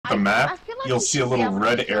the map, feel like you'll we see a should be little able to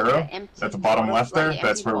red fill arrow the empty at the bottom bottles, left there. like the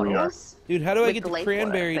That's empty where we are. bottles Dude, how do I with get the to lake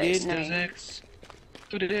Cranberry, water, dude? but There's X.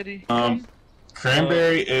 To the daddy.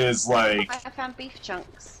 Cranberry is like I found beef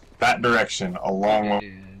chunks. that direction, a long way. Yeah,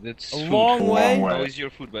 that's A food. long way? How is your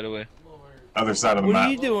food, by the way? Other side of the What map.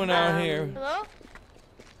 are you doing out here? Hello?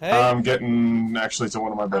 Hey, I'm getting actually to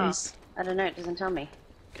one of my buddies. I don't know, it doesn't tell me.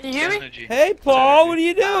 Can you hear me? Energy. hey, Paul, what are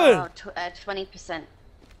you doing? Oh, 20%.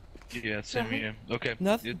 Yeah, same here. Okay.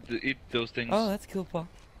 Nothing. Eat those things. Oh, that's cool, Paul.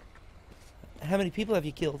 How many people have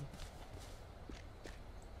you killed?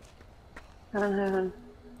 Hold on.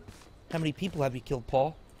 How many people have you killed,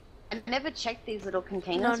 Paul? I never checked these little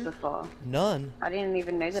containers None. before. None. I didn't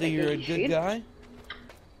even know that So it you're a gave you good food. guy?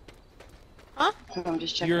 So I'm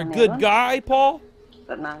just checking You're a on the good other guy, Paul? one,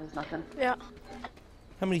 but no, there's nothing. Yeah.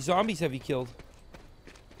 How many zombies have you killed?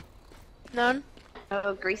 None.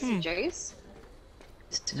 Oh, greasy juice.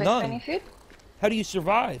 To fix None. any food? How do you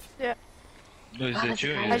survive? No, is Oh, that there's a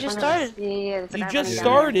you? guy Yeah. I in just front of us. started. Yeah, there's a You guy just running down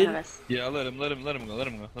started? in front of us. Yeah, let him go, let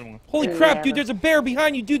him go. Holy Yeah, crap, yeah, dude, but- there's a bear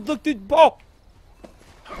behind you, dude. Look, dude, Paul.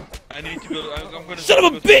 I need to go, I'm gonna Son of a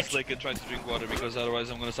go to this bitch! lake and try to drink water because otherwise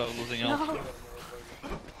I'm gonna start losing health.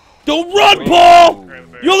 Don't run, Paul!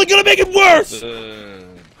 You're only gonna make it worse!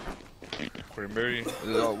 Cranberry.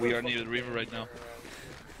 We are near the river right now.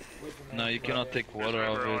 No, you cannot take water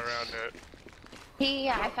out of it.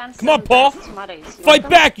 Yeah, I found Come on, some Paul. diced tomatoes. You Fight want them?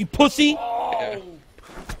 back, you pussy! Yeah.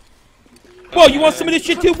 Whoa, you want some of this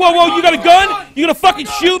shit too? Whoa, you got a gun? You gonna fucking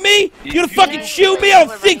shoot me? You gonna fucking shoot me? I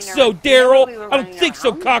don't think so, Daryl. I don't think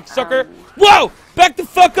so, cocksucker. Whoa! Back the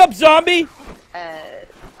fuck up, zombie!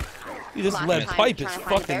 Dude, this Last lead time pipe is trying to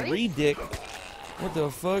find fucking berries? ridic. What the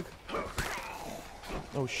fuck?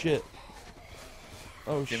 Oh shit.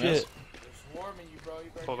 Oh shit.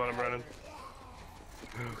 Hold on, I'm running.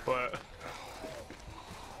 What?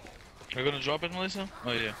 Are you gonna drop it, Melissa?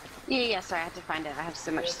 Oh yeah. Yeah, sorry, I had to find it. I have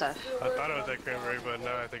so much stuff. I thought it was at Cranberry, but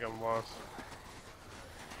now I think I'm lost.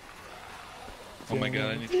 Oh my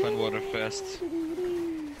god, I need to find water fast.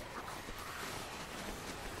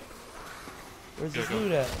 Where's the Go, go.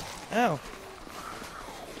 food at? Ow.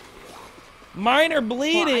 Mine are Well, I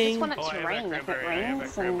bleeding. just want it Oh, I to have rain. that If it cranberry, I have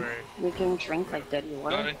rains, that then cranberry. we can drink like dirty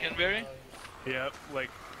water. Garden Canberry? Yep, like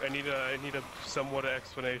I need a somewhat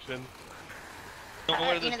explanation. Know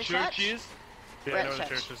where you the know the church church? is? Yeah, We're I at know where the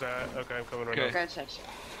church. church is at. Okay, I'm coming right Okay. now. Go to church.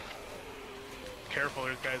 Careful,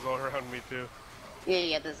 there's guys all around me too.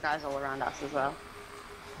 Yeah, there's guys all around us as well.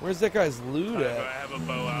 Where's that guy's loot I at? have a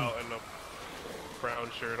bow out and a brown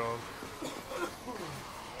shirt on.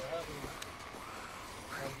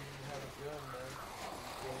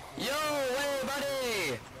 Yo, hey,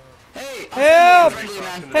 buddy! Hey! Help!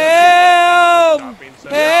 Help! Help!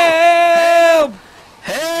 Help!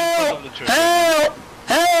 Help! Of the church. Help!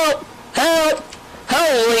 Help! Help!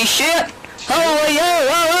 Holy shit! Holy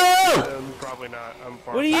yo! Probably not. I'm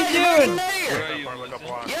far. What are you Hey, doing? Where are I'm you, far like a Melissa?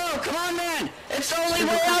 block. Yo, come on, man! It's the only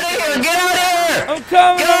way out of here! Get out of here! I'm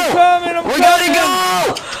coming, Go! I'm coming, I'm We coming! gotta go!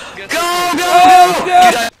 Get Go, the- go, Oh, go!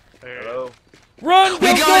 God. Get out- Hello. Run, We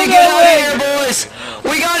go, gotta go get that out way! of here, boys!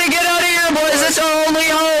 We gotta get out of here, boys! That's our only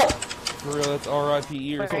hope! For real, that's R.I.P.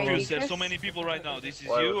 ears. Where are You you? said so many people right now. This is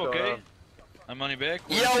Why, you, what's going okay? on? I'm on your back.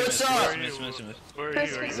 Yo, what's up? Miss. Where are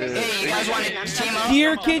Chris, you? Chris, Are you- Hey, you guys wanna team up?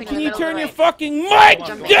 Dear Come kid, on, can in you the turn middle your of the fucking mic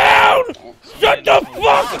Jump in. down? Shut the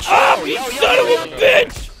fuck up, you son of a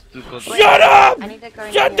bitch! Shut up! I need to go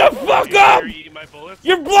in Shut here. the fuck Are up! you eating my bullets?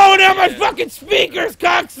 You're blowing out my Yeah. fucking speakers,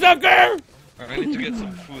 cocksucker! I need to get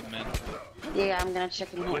some food, man. Yeah, I'm gonna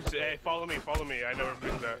check in here. Hey, follow me. I know where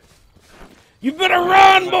food's at. You better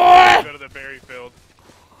run, boy! Go to the berry field.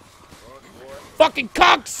 Fucking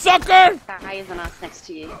cocksucker! Guy is on us next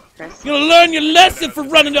to you, Chris. You're gonna learn your lesson for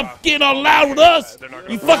running up, getting all loud with us!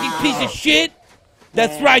 You fucking piece of shit!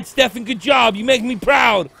 That's right, Stefan, good job, you make me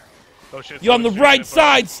proud! Oh shit. You're on the someone's right shooting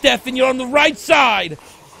side, Stefan, you're on the right side! at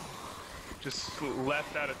us. Just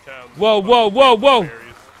left out of town. Whoa, whoa, whoa, whoa!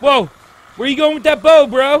 Berries. Whoa! Where you going with that bow,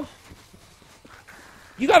 bro?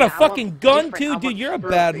 You got a Yeah, I fucking want gun different- I too, dude. want You're a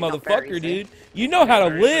fruit, bad not motherfucker, berries, dude. You know how to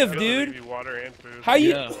Berries, live, they'll dude. give you water and food. How you?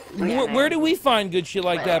 Yeah. Where do we find good shit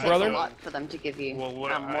like But that, it takes brother? a lot for them to give you Well,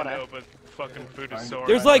 what I water. know, but fucking food is so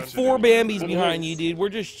There's hard. like 4 Bambis behind you, dude. We're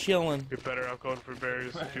just chilling. You're better off going for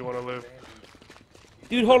berries if you want to live.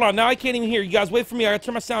 Dude, hold on. Now I can't even hear. You guys wait for me. I gotta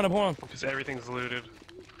turn my sound up. Hold on. Because everything's looted.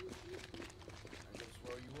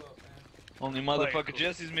 Only motherfucker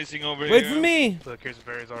Jesse's missing over Wait here. for me. Look, here's the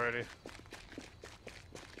berries already.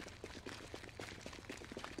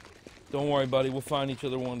 Don't worry, buddy. We'll find each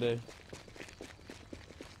other one day.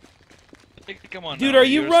 Hey, come on, Dude, now. are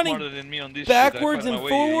you You're running smarter than me on this backwards shit. I and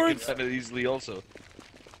find my way. You forwards? can find it easily also.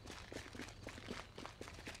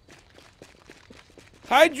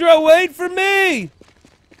 Hydro, wait for me!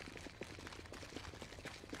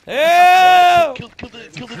 Help! Kill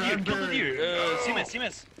the deer.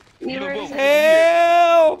 Siemens. Where is it?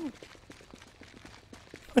 Help!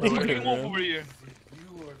 Come over here.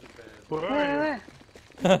 Where?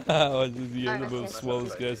 Oh, this is the animal swell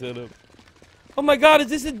this guy's head up. Oh my god, is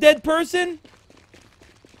this a dead person?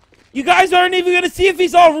 You guys aren't even gonna see if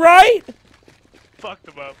he's alright? Fucked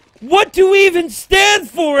him up. What do we even stand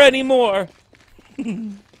for anymore?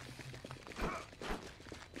 It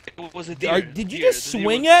was a deer. Did you Deer. just The deer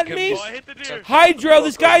swing was at kept- me? Oh, I hit the deer. Hydro,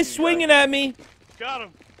 this guy's swinging at me. Got him.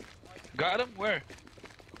 Got him? Where?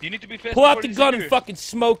 You need to be fast. Pull out before the this gun and deer. fucking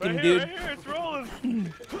smoke him, Right here, dude. right here. It's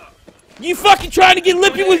rolling. You fucking trying to get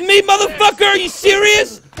lippy with me, motherfucker? Are you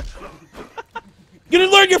serious? Gonna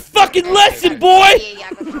learn your fucking lesson, boy! Yeah, I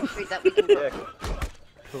got some food that we can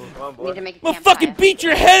cook. Need to make a I'll campfire. fucking beat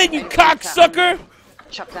your head in, you cocksucker!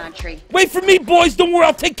 Chop down a tree. Wait for me, boys. Don't worry,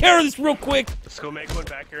 I'll take care of this real quick. Let's go make one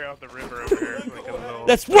back here out the river over here. Like a little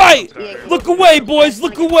That's right. Yeah. Look away, boys.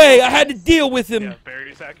 Look away. I had to deal with him. Yeah,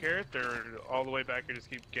 berries back here. They're all the way back here. Just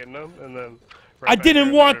keep getting them, and then. I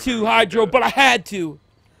didn't want to, Hydro, but I had to.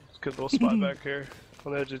 Good little spot back here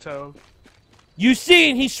on the edge of town. You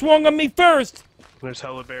seen? He swung on me first. There's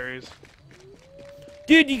hella berries.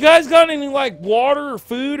 Dude, you guys got any, like, water or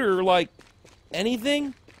food or, like,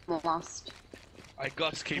 anything? We're lost. I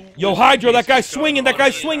got skip. Yo, Hydro, that guy's swinging. That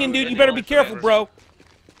guy's swinging, dude. You better be careful, bro.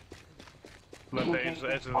 On the edge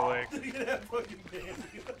of the lake.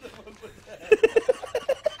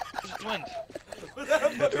 Just went.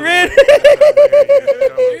 Red.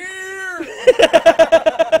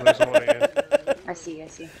 There's one again. I see.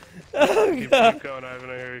 Oh, Keep God. going, Ivan.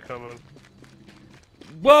 I hear you coming.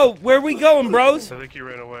 Whoa, where we going, bros? I think you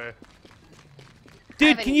ran away.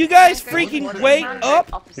 Dude, can you guys freaking wake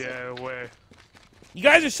up? Opposite. Yeah, away. You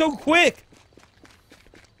guys are so quick.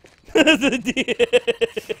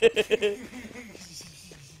 The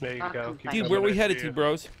There you go. Keep Dude, coming where we next headed to to, you.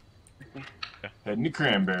 bros? Heading to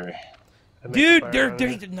Cranberry. I make Dude, fire they're on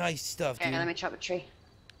it. nice stuff, Okay, let dude. me chop a tree.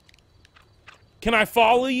 Can I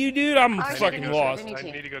follow you, dude? I'm I fucking didn't lost. know. I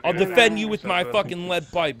need to go I'll get it. defend you with my Something. fucking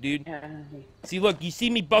lead pipe, dude. Yeah. See, look, you see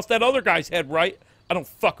me bust that other guy's head, right? I don't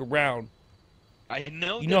fuck around. I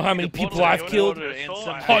know. You know how many people bottle I've of killed? water And Soul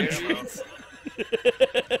some I have. Hundreds.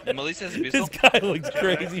 Melissa's This pistol. guy looks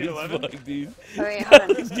crazy as 11? fuck, dude. Oh, wait, This hold guy on.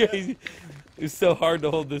 looks crazy. It's so hard to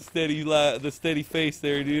hold the steady face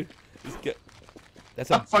there, dude. This guy,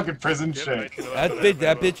 that's A a fucking prison Yep, shake.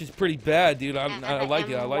 that bitch is pretty bad, dude. I like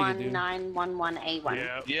it. I like it, dude. M1911A1.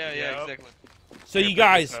 Yeah. Yeah, exactly. So you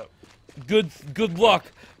guys, good luck,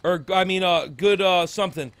 or I mean, good good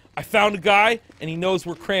something. I found a guy, and he knows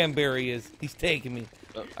where Cranberry is. He's taking me.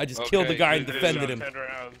 I just killed the Okay, guy and good. defended him. 10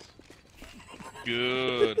 rounds.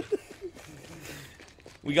 Good.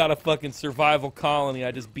 We got a fucking survival colony.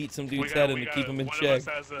 I just beat some dude's head in to keep him in one check. of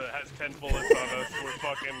us has 10 bullets on us. We're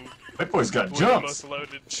fucking. That boy's got We're the jumps. most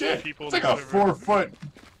loaded Shit, people it's in like the a server. 4-foot.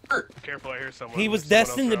 Careful, I hear someone. He was There's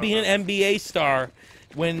destined someone to else be around an NBA star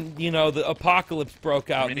when, you know, the apocalypse broke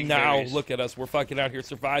out. Raining Now, berries. look at us. We're fucking out here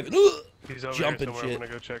surviving. us. He's over jumping here somewhere. shit. I'm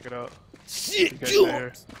gonna go check it out. Shit, You guys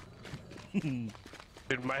there? jumps.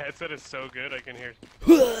 Dude, my headset is so good. I can hear.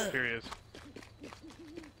 Here he is.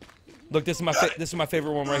 Look, this is my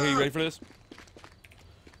favorite one right here. You ready for this?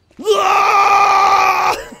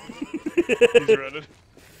 He's running.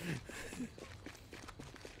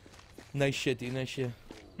 Nice shit, dude. Nice shit.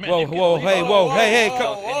 Man, Whoa, you can whoa, leave hey, without whoa, hey, any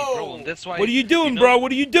problem. That's why. What are you doing, know, bro?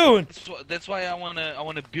 What are you doing? That's why I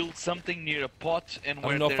wanna build something near a pot and I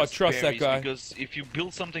where don't know if I there's trust that berries, guy. because if you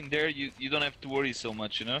build something there, you don't have to worry so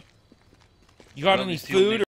much, you know. You got Well, any you still food? need